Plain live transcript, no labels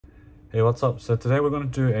Hey, what's up? So today we're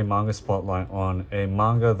going to do a manga spotlight on a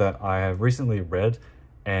manga that I have recently read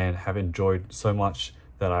and have enjoyed so much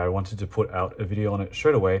that I wanted to put out a video on it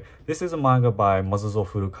straight away. This is a manga by Masuzou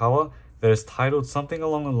Furukawa that is titled something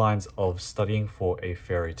along the lines of Studying for a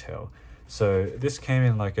Fairy Tale. So this came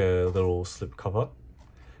in like a little slipcover,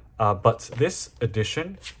 but this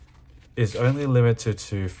edition is only limited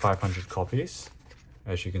to 500 copies.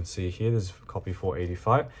 As you can see here, there's copy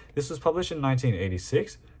 485. This was published in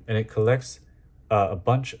 1986. And it collects a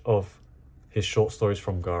bunch of his short stories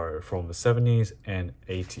from Garo from the 70s and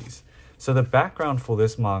 80s. So the background for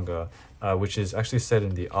this manga, which is actually set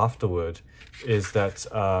in the afterword, is that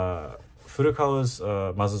Furukawa's,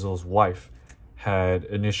 Masuzou's wife had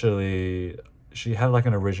initially, she had like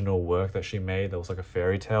an original work that she made that was like a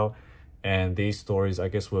fairy tale. And these stories, I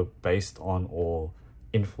guess, were based on or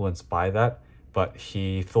influenced by that. But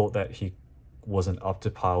he thought that he wasn't up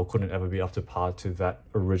to par or couldn't ever be up to par to that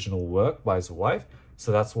original work by his wife.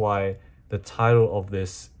 So that's why the title of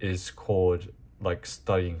this is called like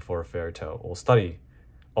Studying for a Fairy Tale or Study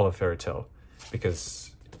of a Fairy Tale,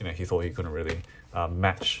 because he thought he couldn't really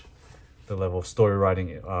match the level of story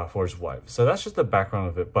writing for his wife. So that's just the background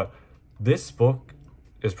of it. But this book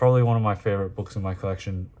is probably one of my favorite books in my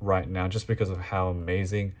collection right now, just because of how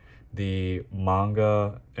amazing the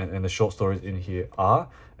manga and the short stories in here are.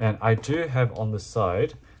 And I do have on the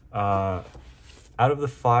side, out of the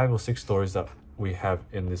 5 or 6 stories that we have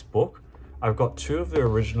in this book, I've got 2 of the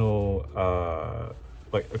original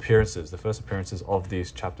appearances, the first appearances of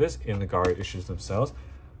these chapters in the Garo issues themselves.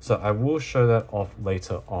 So I will show that off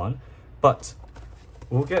later on, but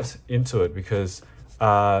we'll get into it because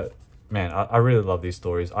man, I really love these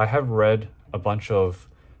stories. I have read a bunch of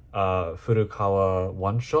Furukawa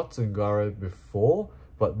one-shots in Garo before,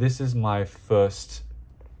 but this is my first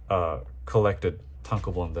collected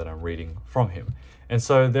tankobon that I'm reading from him. And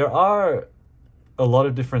so there are a lot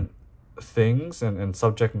of different things and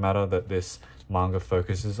subject matter that this manga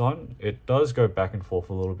focuses on. It does go back and forth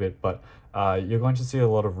a little bit, but you're going to see a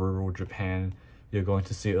lot of rural Japan. You're going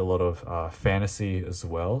to see a lot of fantasy as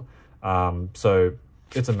well. So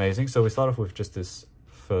it's amazing. So we start off with just this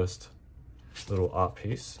first little art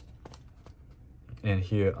piece, and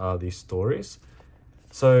here are these stories.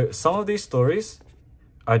 So some of these stories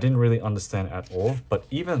I didn't really understand at all, but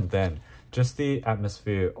even then, just the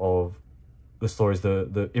atmosphere of the stories,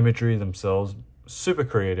 the imagery themselves, super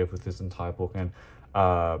creative with this entire book. And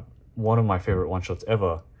one of my favorite one-shots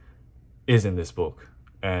ever is in this book.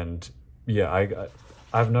 And yeah, I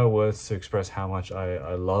have no words to express how much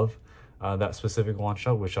I love that specific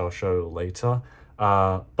one-shot, which I'll show later.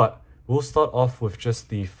 But we'll start off with just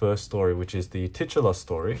the first story, which is the titular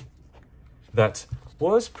story that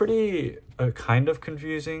was pretty kind of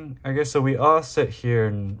confusing, I guess. So we are set here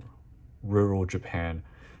in rural Japan,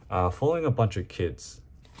 following a bunch of kids.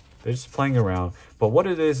 They're just playing around. But what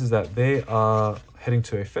it is that they are heading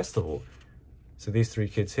to a festival. So these 3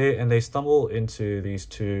 kids here, and they stumble into these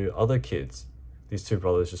 2 other kids, these 2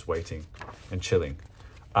 brothers just waiting and chilling.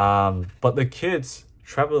 But the kids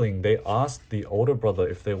traveling, they asked the older brother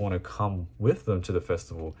if they want to come with them to the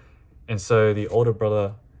festival. And so the older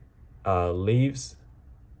brother leaves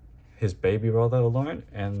his baby brother alone,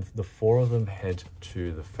 and the 4 of them head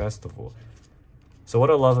to the festival. So what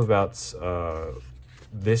I love about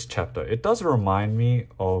this chapter, it does remind me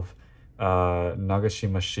of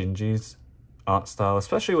Nagashima Shinji's art style,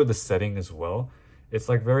 especially with the setting as well. It's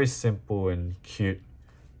like very simple and cute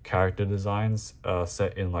character designs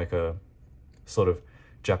set in like a sort of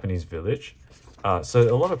Japanese village. So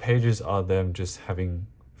a lot of pages are them just having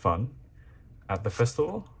fun at the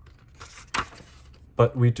festival.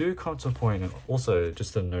 But we do come to a point, and also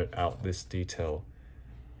just to note out this detail,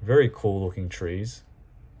 very cool looking trees,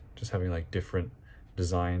 just having like different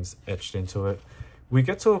designs etched into it. We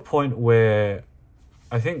get to a point where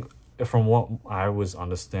I think, from what I was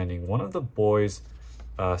understanding, one of the boys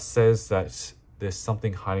says that there's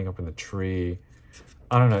something hiding up in the tree.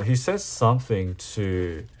 I don't know, he says something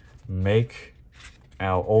to make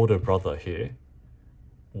our older brother here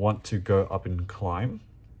want to go up and climb.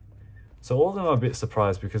 So all of them are a bit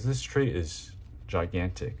surprised because this tree is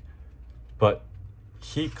gigantic. But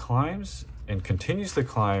he climbs and continues to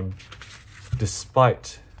climb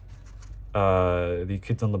despite the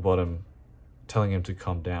kids on the bottom telling him to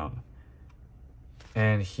come down.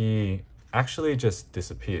 And he actually just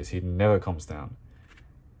disappears. He never comes down.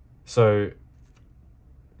 So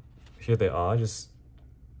here they are, just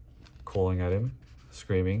calling at him,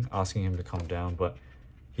 screaming, asking him to come down, but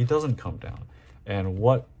he doesn't come down. And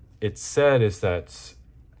what it said is that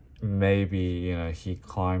maybe, he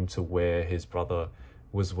climbed to where his brother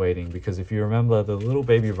was waiting, because if you remember, the little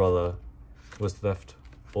baby brother was left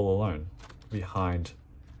all alone behind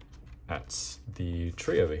at the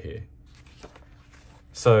tree over here.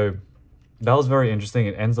 So that was very interesting.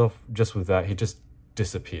 It ends off just with that. He just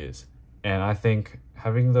disappears. And I think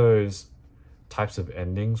having those types of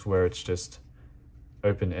endings where it's just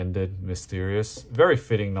open-ended, mysterious, very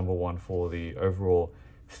fitting, number one, for the overall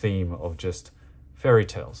theme of just fairy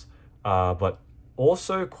tales. But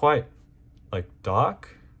also quite like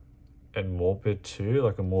dark and morbid too,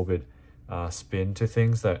 like a morbid spin to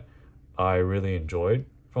things that I really enjoyed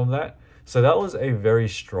from that. So that was a very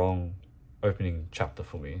strong opening chapter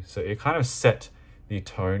for me. So it kind of set the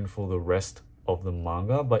tone for the rest of the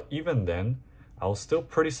manga, but even then I was still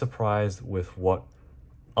pretty surprised with what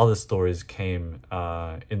other stories came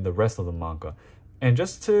in the rest of the manga. And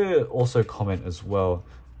just to also comment as well,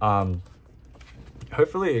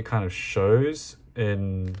 hopefully it kind of shows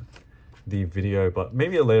in the video, but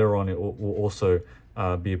maybe later on it will also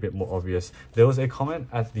be a bit more obvious. There was a comment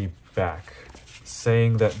at the back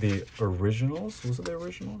saying that the originals, was it the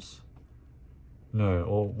originals? No,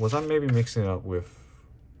 or was I maybe mixing it up with...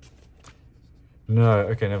 No,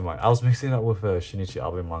 okay, never mind. I was mixing it up with a Shinichi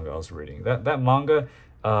Abe manga I was reading. That manga,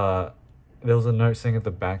 there was a note saying at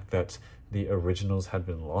the back that the originals had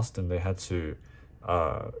been lost and they had to,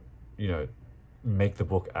 make the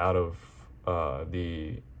book out of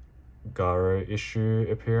the Garo issue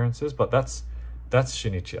appearances. But that's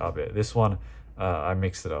Shinichi Abe. This one, I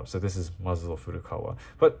mixed it up. So this is Masuzou Furukawa.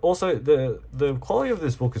 But also, the quality of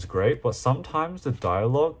this book is great, but sometimes the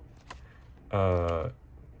dialogue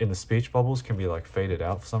in the speech bubbles can be like faded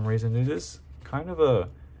out for some reason. It is kind of a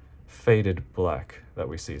faded black that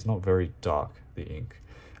we see. It's not very dark, the ink,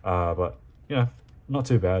 but not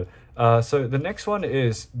too bad. So the next one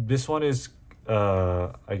is, this one is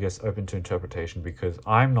I guess open to interpretation, because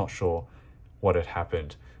I'm not sure what had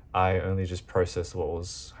happened. I only just processed what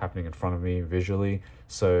was happening in front of me visually.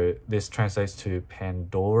 So this translates to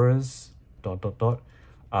Pandora's ...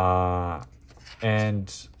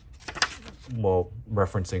 and well,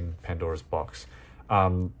 referencing Pandora's box.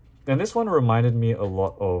 And this one reminded me a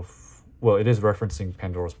lot of, well, it is referencing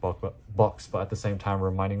Pandora's box, but at the same time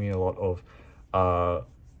reminding me a lot of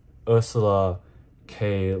Ursula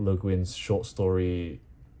K Le Guin's short story,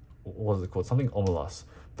 what is it called? Something Omelas.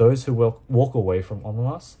 Those who walk away from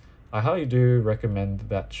Omelas. I highly do recommend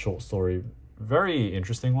that short story. Very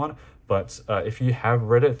interesting one, but if you have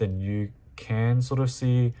read it, then you can sort of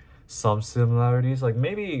see some similarities. Like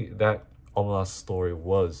maybe that Omelas story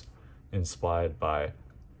was inspired by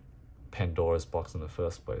Pandora's box in the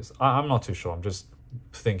first place. I'm not too sure. I'm just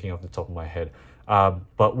thinking off the top of my head.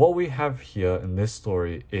 But what we have here in this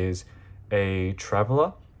story is a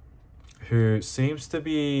traveler who seems to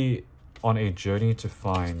be on a journey to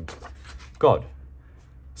find God.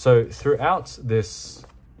 So throughout this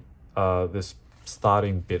this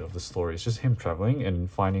starting bit of the story, it's just him traveling and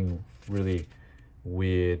finding really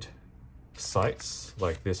weird sites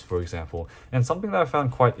like this, for example. And something that I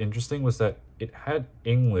found quite interesting was that it had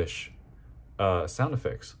English sound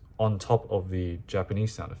effects on top of the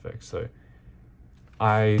Japanese sound effects. So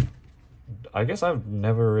I guess I've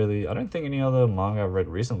never really, I don't think any other manga I've read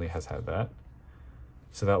recently has had that.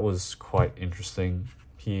 So that was quite interesting.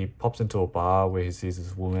 He pops into a bar where he sees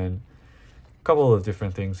this woman. A couple of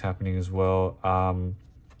different things happening as well.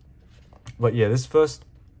 But yeah, this first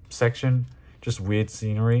section, just weird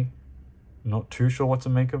scenery. Not too sure what to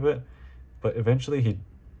make of it. But eventually he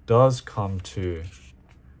does come to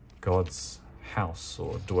God's house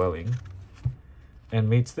or dwelling and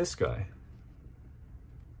meets this guy.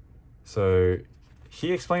 So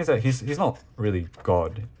he explains that he's not really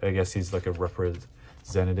God. I guess he's like a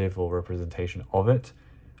representative or representation of it.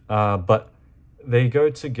 But they go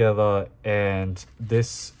together and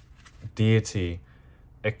this deity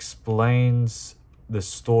explains the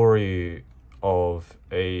story of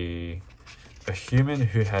a human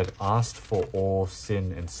who had asked for all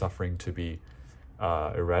sin and suffering to be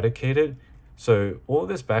eradicated. So all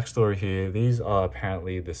this backstory here, these are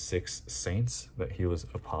apparently the 6 saints that he was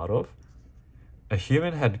a part of. A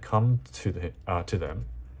human had come to them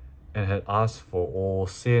and had asked for all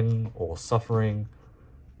sin, all suffering,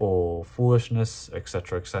 all foolishness,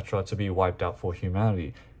 etc., to be wiped out for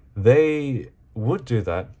humanity. They would do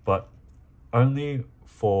that, but only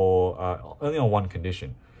on one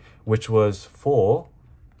condition, which was for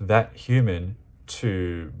that human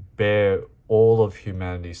to bear all of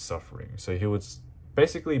humanity's suffering. So he would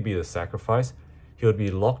basically be the sacrifice. He would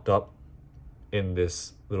be locked up in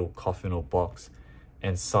this little coffin or box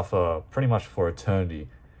and suffer pretty much for eternity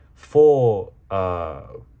for the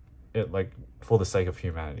sake of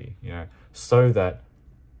humanity, so that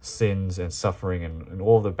sins and suffering and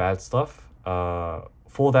all the bad stuff,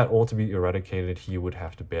 for that all to be eradicated, he would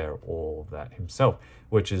have to bear all of that himself,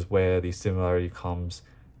 which is where the similarity comes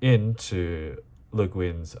into Le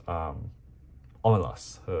Guin's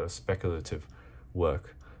Omelas, her speculative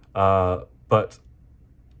work. But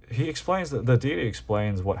he explains that the deity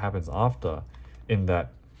explains what happens after, in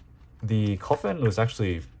that the coffin was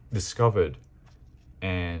actually discovered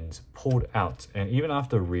and pulled out, and even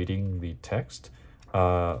after reading the text,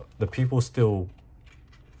 the people still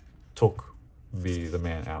took the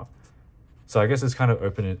man out. So I guess it's kind of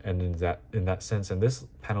open-ended in that sense, and this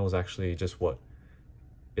panel is actually just what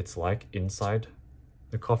it's like inside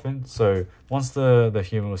the coffin. So once the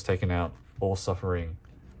human was taken out, all suffering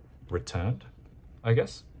returned, I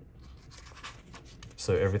guess.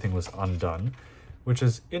 So everything was undone, which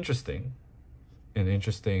is interesting, an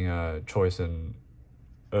interesting choice, and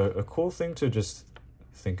a cool thing to just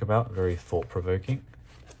think about, very thought-provoking.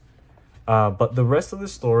 But the rest of the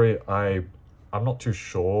story, I'm not too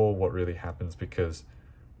sure what really happens, because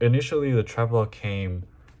initially the traveler came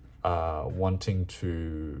wanting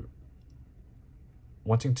to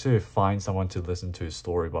find someone to listen to his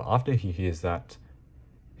story, but after he hears that,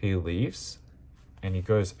 he leaves and he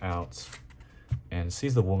goes out and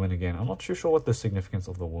sees the woman again. I'm not too sure what the significance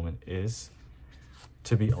of the woman is,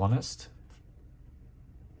 to be honest,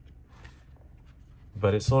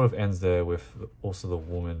 but it sort of ends there with also the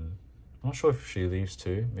woman. I'm not sure if she leaves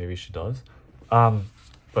too, maybe she does.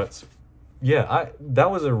 But yeah, that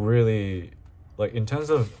was a really, like, in terms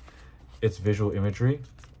of its visual imagery,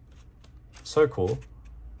 so cool.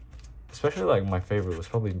 Especially, like, my favorite was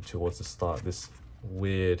probably towards the start, this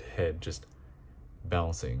weird head just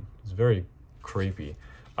bouncing. It's very creepy.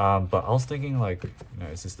 But I was thinking, like,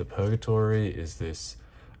 is this the purgatory? Is this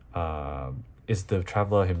is the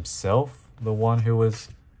traveler himself the one who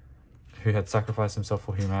had sacrificed himself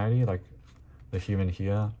for humanity, like the human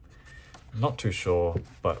here? Not too sure,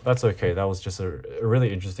 but that's okay. That was just a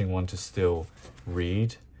really interesting one to still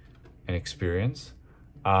read and experience.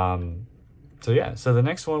 So yeah, so the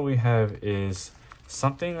next one we have is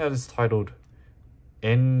something that is titled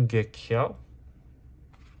Engekyao.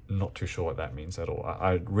 Not too sure what that means at all.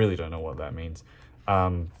 I really don't know what that means.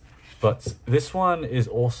 But this one is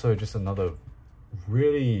also just another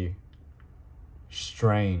really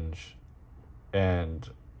strange, and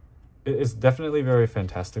it's definitely very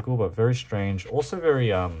fantastical, but very strange, also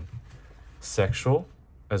very sexual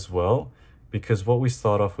as well, because what we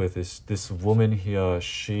start off with is this woman here.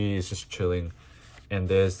 She is just chilling, and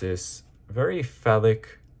there's this very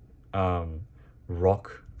phallic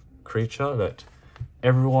rock creature that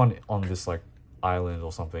everyone on this, like, island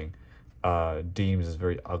or something deems as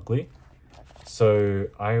very ugly. So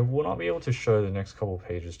I will not be able to show the next couple of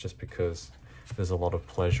pages just because there's a lot of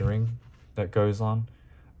pleasuring that goes on.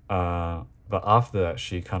 But after that,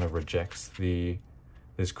 she kind of rejects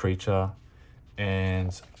this creature,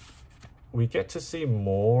 and we get to see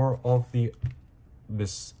more of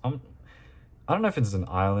this. I don't know if it's an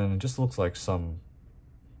island. It just looks like some,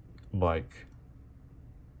 like,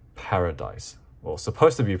 paradise. Well,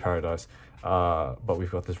 supposed to be paradise. But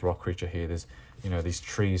we've got this rock creature here. There's, these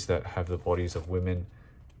trees that have the bodies of women.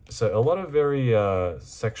 So a lot of very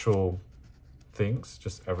sexual things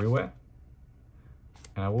just everywhere.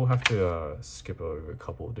 And I will have to skip over a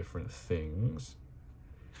couple of different things.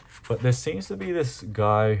 But there seems to be this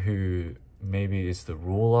guy who maybe is the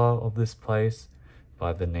ruler of this place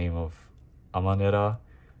by the name of Amanera,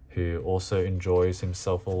 who also enjoys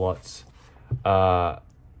himself a lot.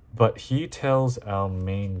 But he tells our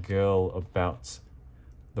main girl about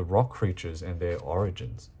the rock creatures and their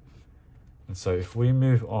origins. And so if we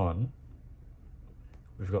move on,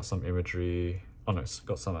 we've got some imagery. Oh no, it's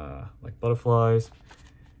got some like butterflies.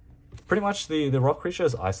 Pretty much the rock creature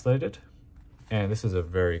is isolated, and this is a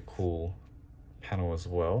very cool panel as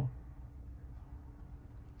well.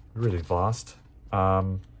 Really vast.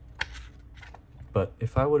 But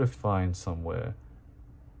if I were to find somewhere,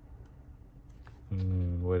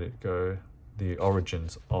 where'd it go? The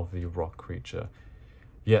origins of the rock creature.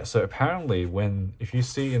 Yeah, so apparently if you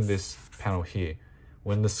see in this panel here,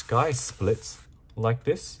 when the sky splits like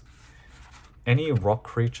this, any rock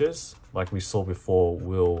creatures, like we saw before,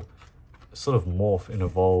 will sort of morph and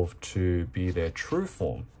evolve to be their true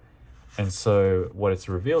form. And so what it's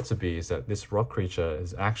revealed to be is that this rock creature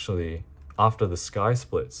is actually, after the sky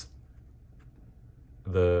splits,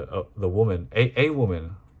 the woman, a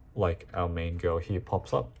woman like our main girl here,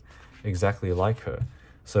 pops up exactly like her.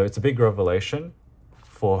 So it's a big revelation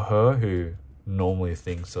for her, who normally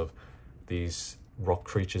thinks of these rock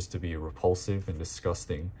creatures to be repulsive and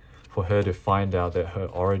disgusting. for her to find out that her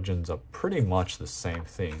origins are pretty much the same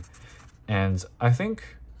thing. And I think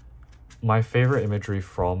my favorite imagery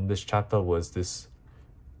from this chapter was this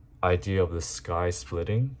idea of the sky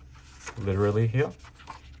splitting, literally here.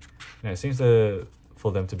 Now it seems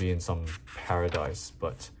for them to be in some paradise,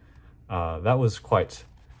 but that was quite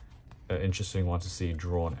an interesting one to see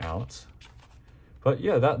drawn out. But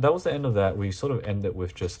yeah, that was the end of that. We sort of ended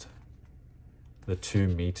with just the two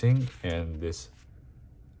meeting and this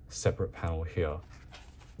separate panel here.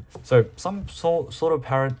 So some sort of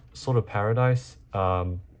paradise.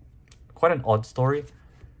 Quite an odd story,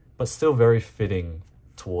 but still very fitting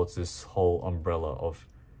towards this whole umbrella of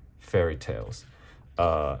fairy tales.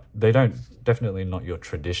 They don't, definitely not your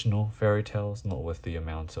traditional fairy tales, not with the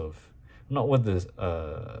amount of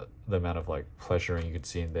like pleasuring you could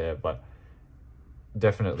see in there, but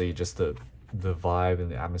definitely just the vibe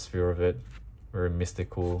and the atmosphere of it, very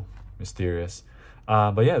mystical, mysterious.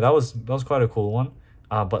 But yeah, that was quite a cool one.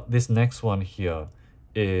 But this next one here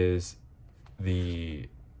is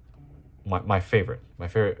my favorite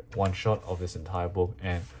one shot of this entire book,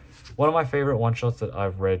 and one of my favorite one shots that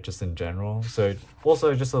I've read just in general. So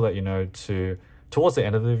also just to let you know, towards the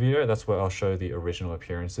end of the video, that's where I'll show the original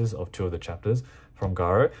appearances of 2 of the chapters from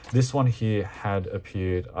Garo. This one here had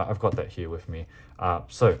appeared, I've got that here with me.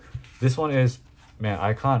 So this one is, man,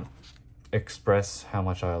 I can't express how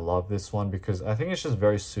much I love this one because I think it's just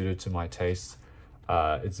very suited to my taste.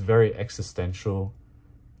 It's very existential,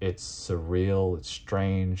 it's surreal, it's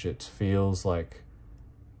strange, it feels like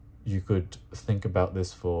you could think about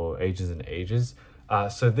this for ages and ages.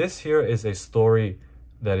 So this here is a story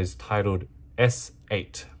that is titled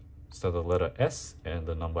S8. So the letter S and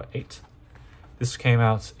the number 8. This came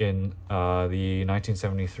out in the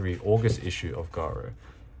 1973 August issue of Garo.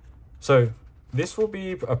 So this will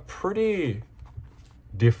be a pretty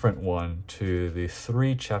different one to the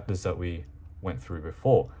 3 chapters that we went through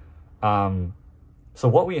before. So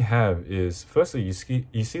what we have is, firstly, you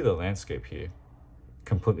see the landscape here,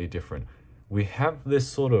 completely different. We have this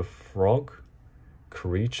sort of frog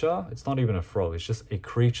creature. It's not even a frog, it's just a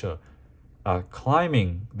creature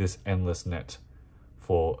climbing this endless net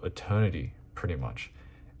for eternity, pretty much.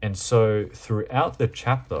 And so throughout the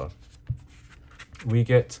chapter, we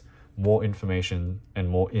get more information and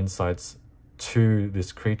more insights to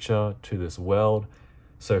this creature, to this world.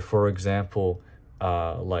 So for example,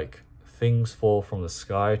 like things fall from the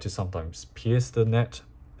sky to sometimes pierce the net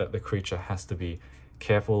that the creature has to be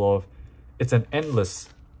careful of. It's an endless,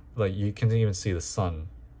 like you can even see the sun,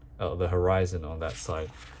 the horizon on that side.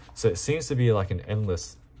 So it seems to be like an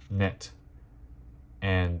endless net.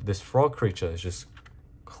 And this frog creature is just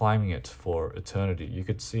climbing it for eternity. You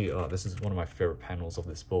could see, this is one of my favorite panels of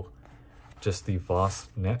this book. Just the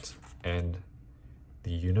vast net and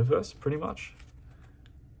the universe, pretty much.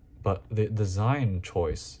 But the design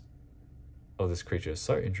choice of this creature is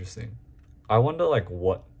so interesting. I wonder like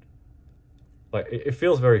what, like it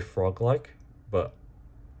feels very frog-like, but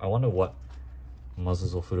I wonder what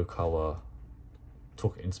Masuzou Furukawa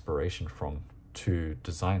took inspiration from to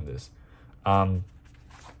design this.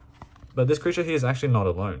 But this creature here is actually not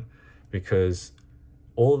alone, because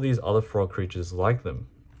all of these other frog creatures like them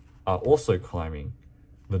are also climbing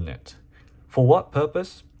the net. For what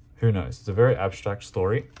purpose? Who knows? It's a very abstract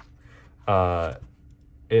story.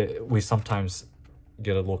 We sometimes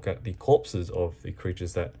get a look at the corpses of the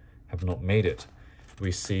creatures that have not made it.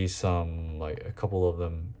 We see some, like a couple of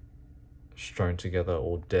them strewn together,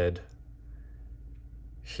 all dead.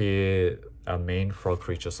 Here, our main frog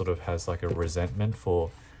creature sort of has like a resentment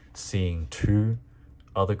for seeing 2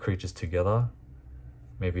 other creatures together.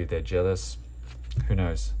 Maybe they're jealous, who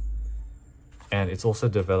knows. And it's also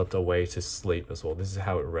developed a way to sleep as well. This is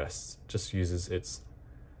how it rests. It just uses its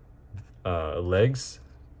legs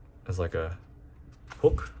as like a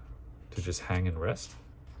hook to just hang and rest.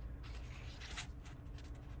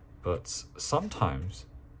 But sometimes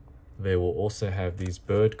they will also have these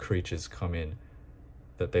bird creatures come in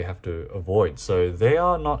that they have to avoid. So they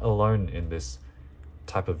are not alone in this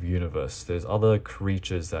type of universe. There's other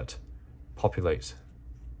creatures that populate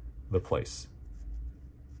the place.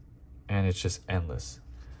 And it's just endless.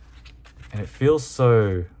 And it feels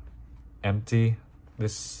so empty.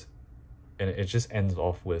 And it just ends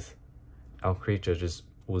off with our creature just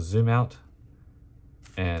will zoom out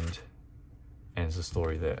and ends the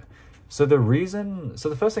story there. So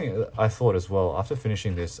the first thing I thought as well after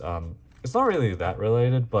finishing this, it's not really that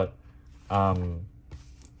related, but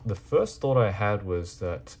the first thought I had was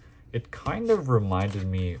that it kind of reminded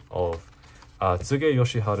me of Tsuge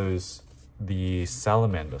Yoshiharu's The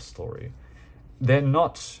Salamander story. They're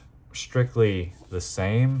not strictly the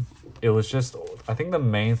same. It was just, I think the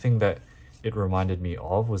main thing that it reminded me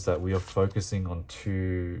of was that we are focusing on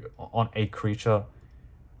a creature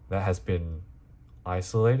that has been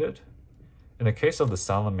isolated. In the case of the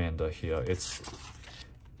salamander here, it's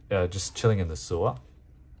just chilling in the sewer,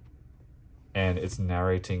 and it's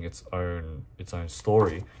narrating its own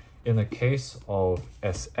story. In the case of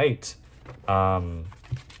S8,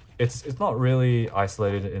 it's not really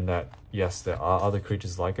isolated in that, yes, there are other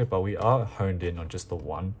creatures like it, but we are honed in on just the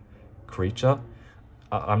one creature.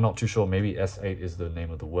 I'm not too sure, maybe S8 is the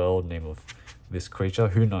name of the world, name of this creature,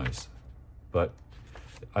 who knows. But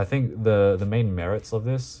I think the main merits of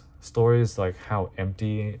this story is like how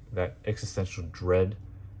empty that existential dread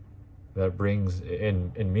that brings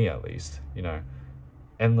in me, at least, you know,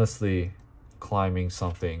 endlessly climbing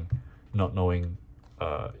something, not knowing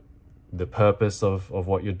the purpose of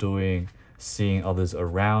what you're doing, seeing others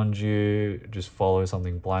around you, just follow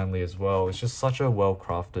something blindly as well. It's just such a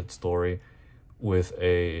well-crafted story with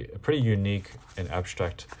a pretty unique and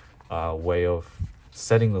abstract way of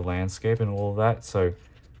setting the landscape and all of that. So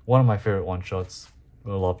one of my favorite one-shots. I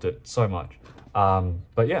loved it so much.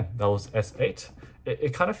 But yeah, that was S8.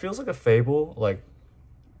 It kind of feels like a fable, like,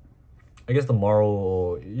 I guess the moral,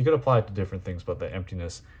 or you could apply it to different things, but the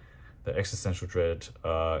emptiness, the existential dread,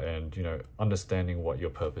 and, you know, understanding what your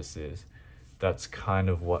purpose is. That's kind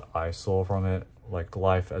of what I saw from it. Like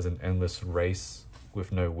life as an endless race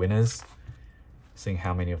with no winners. Seeing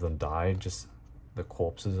how many of them died, just the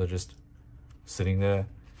corpses are just sitting there.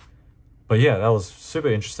 But yeah, that was super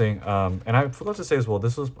interesting. And I forgot to say as well,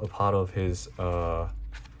 this was a part of his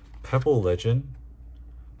Purple Legend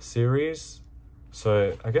series.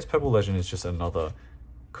 So I guess Purple Legend is just another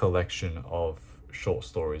collection of short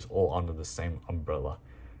stories all under the same umbrella.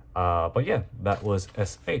 But yeah, that was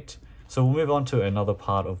S8. So we'll move on to another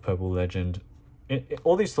part of Purple Legend.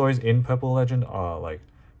 All these stories in Purple Legend are like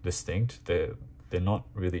distinct. They're not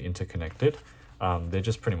really interconnected. They're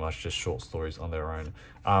just pretty much just short stories on their own.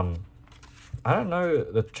 I don't know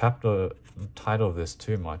the chapter title of this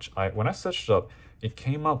too much. When I searched it up, it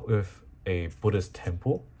came up with a Buddhist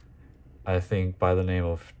temple, I think by the name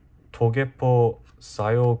of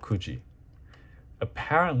Togepposaiokuji.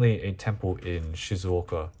 Apparently a temple in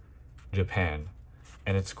Shizuoka, Japan,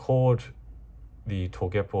 and it's called the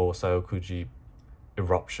Togepposaiokuji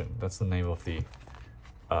Eruption. That's the name of the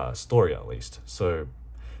story, at least. So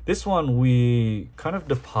this one, we kind of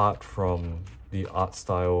depart from the art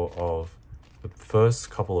style of the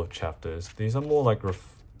first couple of chapters. These are more like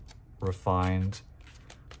refined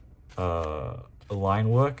line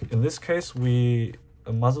work. In this case, Masuzou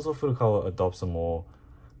Furukawa adopts a more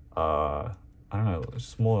I don't know, it's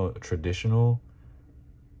just more traditional.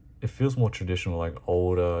 It feels more traditional, like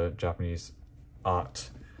older Japanese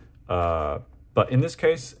art. But in this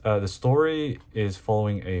case, the story is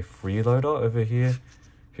following a freeloader over here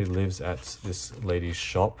who lives at this lady's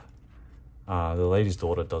shop. The lady's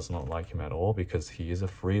daughter does not like him at all because he is a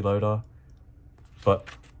freeloader. But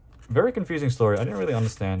very confusing story. I didn't really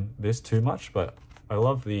understand this too much, but I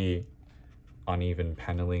love the uneven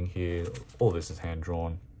paneling here. All this is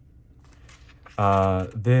hand-drawn.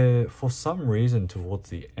 There, for some reason, towards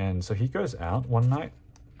the end, so he goes out one night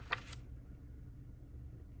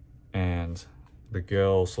and the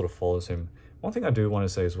girl sort of follows him. One thing I do want to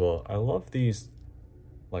say as well, I love these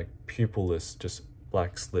like pupilless, just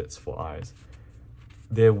black slits for eyes.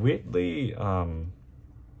 They're weirdly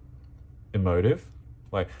emotive.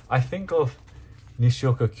 Like, I think of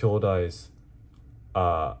Nishioka Kyodai's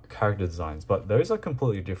character designs, but those are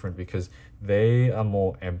completely different because they are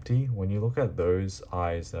more empty. When you look at those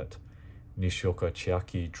eyes that Nishioka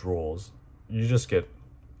Chiaki draws, you just get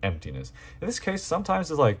emptiness. In this case,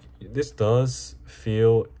 sometimes it's like, this does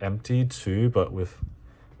feel empty too, but with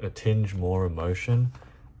a tinge more emotion.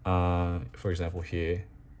 For example, here,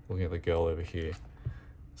 looking at the girl over here.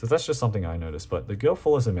 So that's just something I noticed, but the girl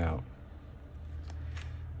follows him out.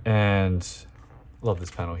 And love this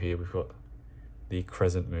panel here. We've got the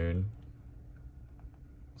crescent moon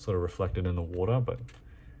sort of reflected in the water, but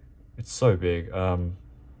it's so big. The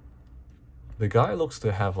guy looks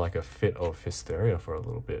to have like a fit of hysteria for a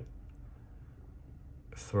little bit.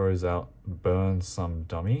 Throws out, burns some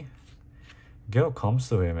dummy. Girl comes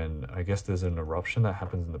to him, and I guess there's an eruption that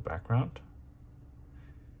happens in the background.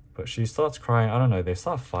 But she starts crying. I don't know, they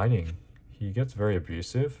start fighting. He gets very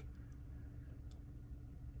abusive.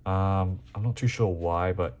 I'm not too sure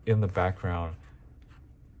why, but in the background,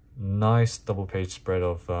 nice double page spread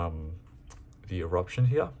of the eruption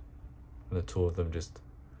here. And the two of them just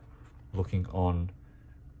looking on.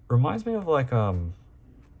 Reminds me of like I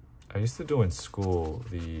used to do in school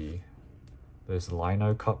the those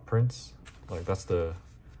lino cut prints. Like that's the,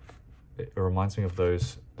 it reminds me of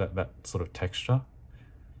those, that sort of texture,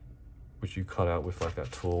 which you cut out with like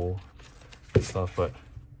that tool and stuff. But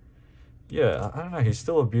yeah, I don't know, he's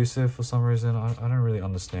still abusive for some reason. I don't really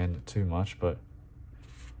understand it too much, but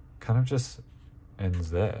kind of just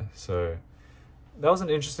ends there. So that was an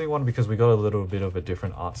interesting one because we got a little bit of a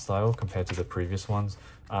different art style compared to the previous ones.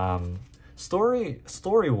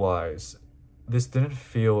 Story-wise, this didn't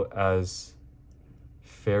feel as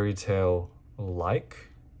fairy tale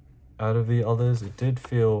like out of the others. It did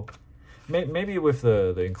feel, maybe with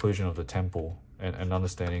the inclusion of the temple and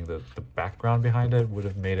understanding the background behind it would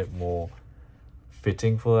have made it more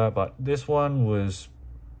fitting for that. But this one was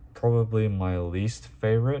probably my least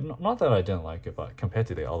favorite. Not that I didn't like it, but compared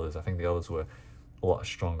to the others, I think the others were a lot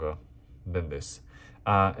stronger than this.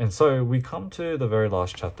 And so we come to the very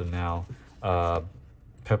last chapter now,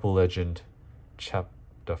 Purple Legend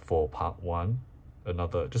chapter 4 part 1,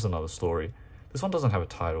 just another story. This one doesn't have a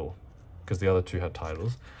title because the other two had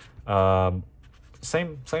titles.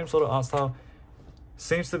 Same sort of art style.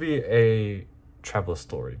 Seems to be a traveler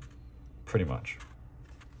story, pretty much.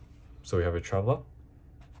 So we have a traveler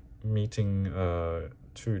meeting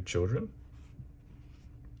two children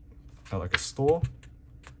at like a store,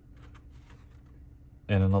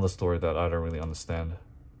 and another story that I don't really understand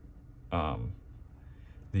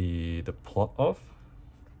the plot of.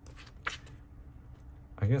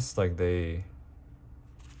 I guess like they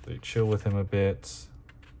chill with him a bit.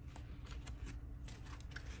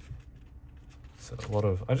 So a lot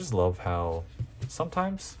of, I just love how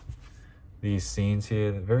sometimes these scenes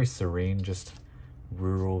here, they're very serene, just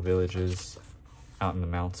rural villages out in the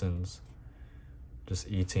mountains, just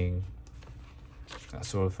eating, that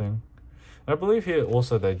sort of thing. And I believe here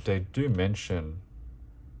also they do mention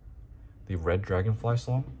the Red Dragonfly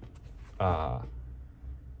song.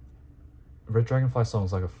 Red Dragonfly song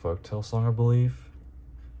is like a folktale song, I believe,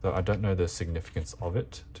 though I don't know the significance of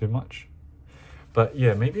it too much. But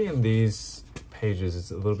yeah, maybe in these pages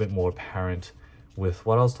it's a little bit more apparent with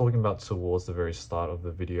what I was talking about towards the very start of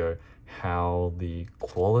the video, how the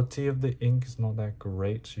quality of the ink is not that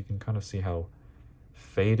great. You can kind of see how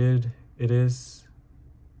faded it is.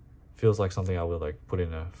 Feels like something I would like put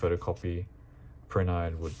in a photocopy printer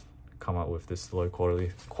and would come out with this low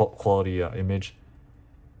quality image.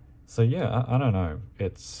 So yeah, I don't know.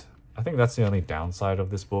 I think that's the only downside of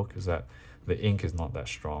this book, is that the ink is not that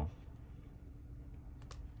strong.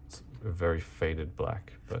 It's a very faded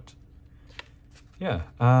black, but yeah.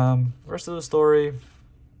 Rest of the story,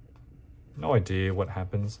 no idea what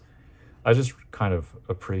happens. I just kind of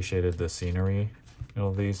appreciated the scenery in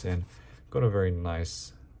all these and got a very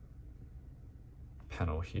nice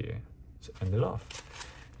panel here to end it off.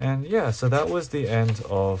 And yeah, so that was the end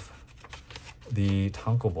of the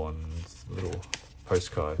tankobon's little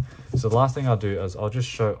postcard. So the last thing I'll do is I'll just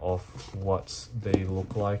show off what they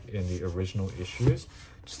look like in the original issues,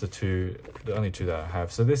 just the only two that I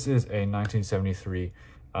have. So this is a 1973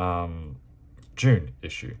 June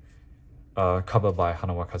issue, cover by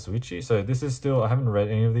Hanawa Kazuichi. So this is still, I haven't read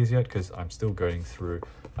any of these yet because I'm still going through,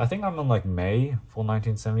 I think I'm on like May for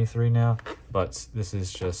 1973 now, but this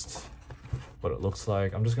is just what it looks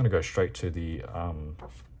like. I'm just going to go straight to the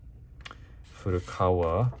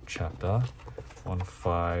Furukawa chapter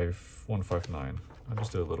 159. I'll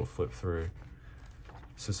just do a little flip through.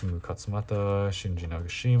 Susumu Katsumata, Shinji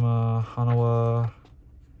Nagashima, Hanawa,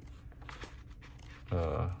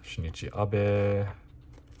 Shinichi Abe,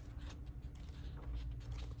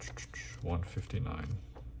 159.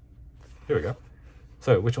 Here we go.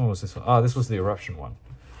 So which one was this one? Ah, this was the eruption one.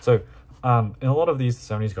 So in a lot of these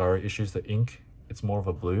 70s Garo issues, the ink, it's more of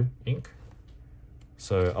a blue ink.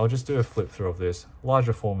 So I'll just do a flip through of this,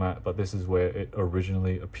 larger format, but this is where it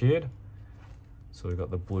originally appeared. So we've got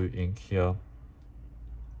the blue ink here.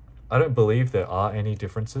 I don't believe there are any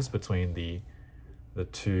differences between the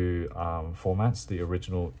two formats, the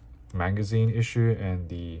original magazine issue and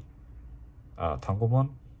the tankobon.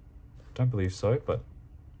 Don't believe so, but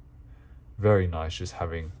very nice just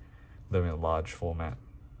having them in large format.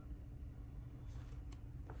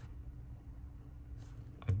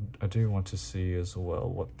 I do want to see as well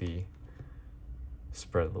what the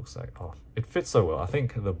spread looks like. Oh, it fits so well. I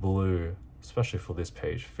think the blue, especially for this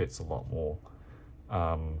page, fits a lot more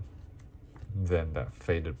than that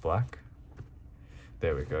faded black.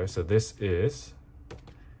 There we go. So this is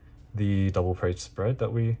the double page spread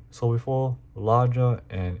that we saw before, larger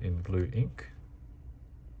and in blue ink.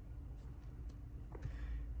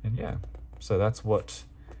 And yeah, so that's what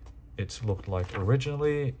it looked like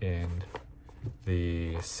originally in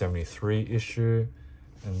the 73 issue.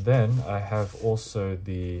 And then I have also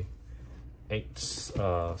the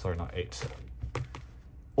sorry, not 8.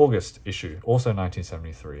 August issue, also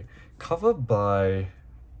 1973. Cover by,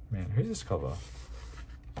 man, who's this cover?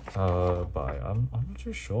 I'm not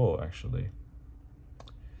too sure actually.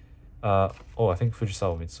 Oh, I think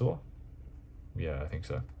Fujisawa Mitsuo. Yeah, I think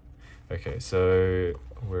so. Okay, so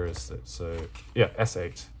where is it? So yeah,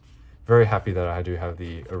 S8. Very happy that I do have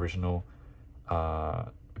the original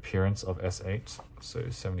appearance of S8. So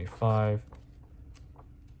 75.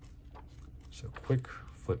 So quick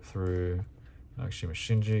flip through. Nakashima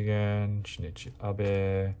Shinji again, Shinichi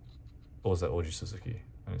Abe. Or was that Oji Suzuki?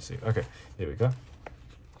 I didn't see. Okay, here we go.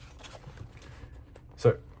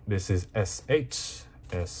 So this is S8.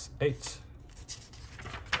 S8.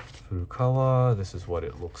 Furukawa. This is what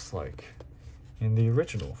it looks like in the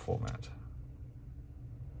original format.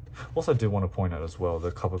 Also, I do want to point out as well,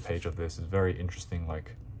 the cover page of this is very interesting,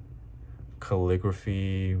 like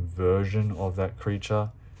calligraphy version of that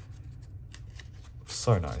creature.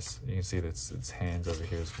 So nice. You can see its hands over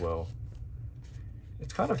here as well.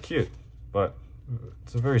 It's kind of cute, but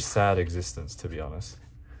it's a very sad existence, to be honest.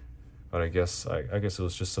 But I guess it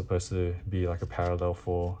was just supposed to be like a parallel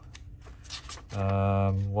for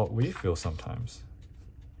what we feel sometimes,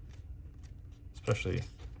 especially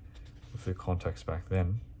with the context back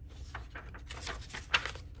then.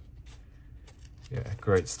 Yeah,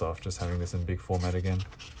 great stuff. Just having this in big format again.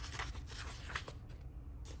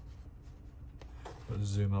 Let's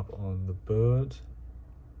zoom up on the bird.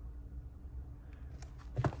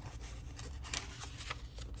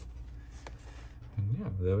 And yeah,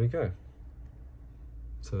 there we go.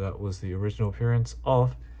 So that was the original appearance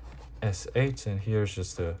of S8, and here's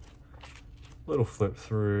just a little flip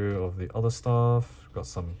through of the other stuff. Got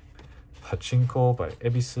some Pachinko by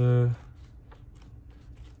Ebisu.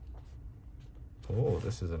 Oh,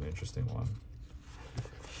 this is an interesting one.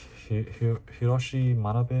 Hiroshi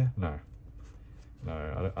Manabe? No,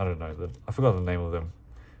 I don't know. I forgot the name of them.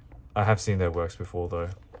 I have seen their works before though.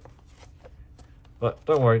 But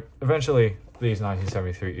don't worry, eventually these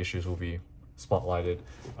 1973 issues will be spotlighted.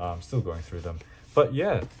 Still going through them. But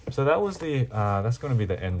yeah, so that was the that's going to be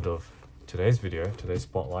the end of today's video, today's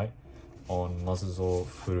spotlight on Masuzou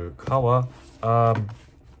Furukawa.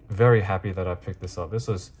 Very happy that I picked this up. This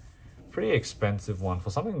was a pretty expensive one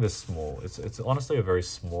for something this small. It's honestly a very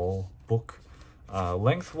small book.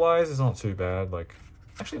 Lengthwise is not too bad. Like,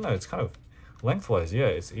 actually no, it's kind of lengthwise, yeah,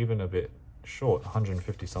 it's even a bit short,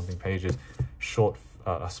 150 something pages, short,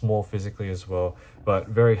 small physically as well. But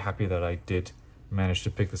very happy that I did manage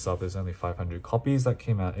to pick this up. There's only 500 copies that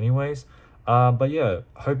came out anyways. But yeah,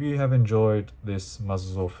 hope you have enjoyed this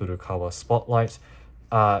Masuzou Furukawa spotlight.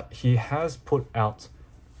 He has put out,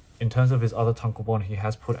 in terms of his other tankobon, he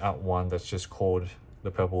has put out one that's just called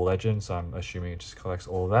The Purple Legend, so I'm assuming it just collects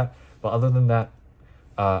all of that. But other than that,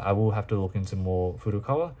 I will have to look into more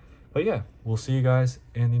Furukawa. But yeah, we'll see you guys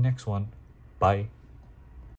in the next one. Bye.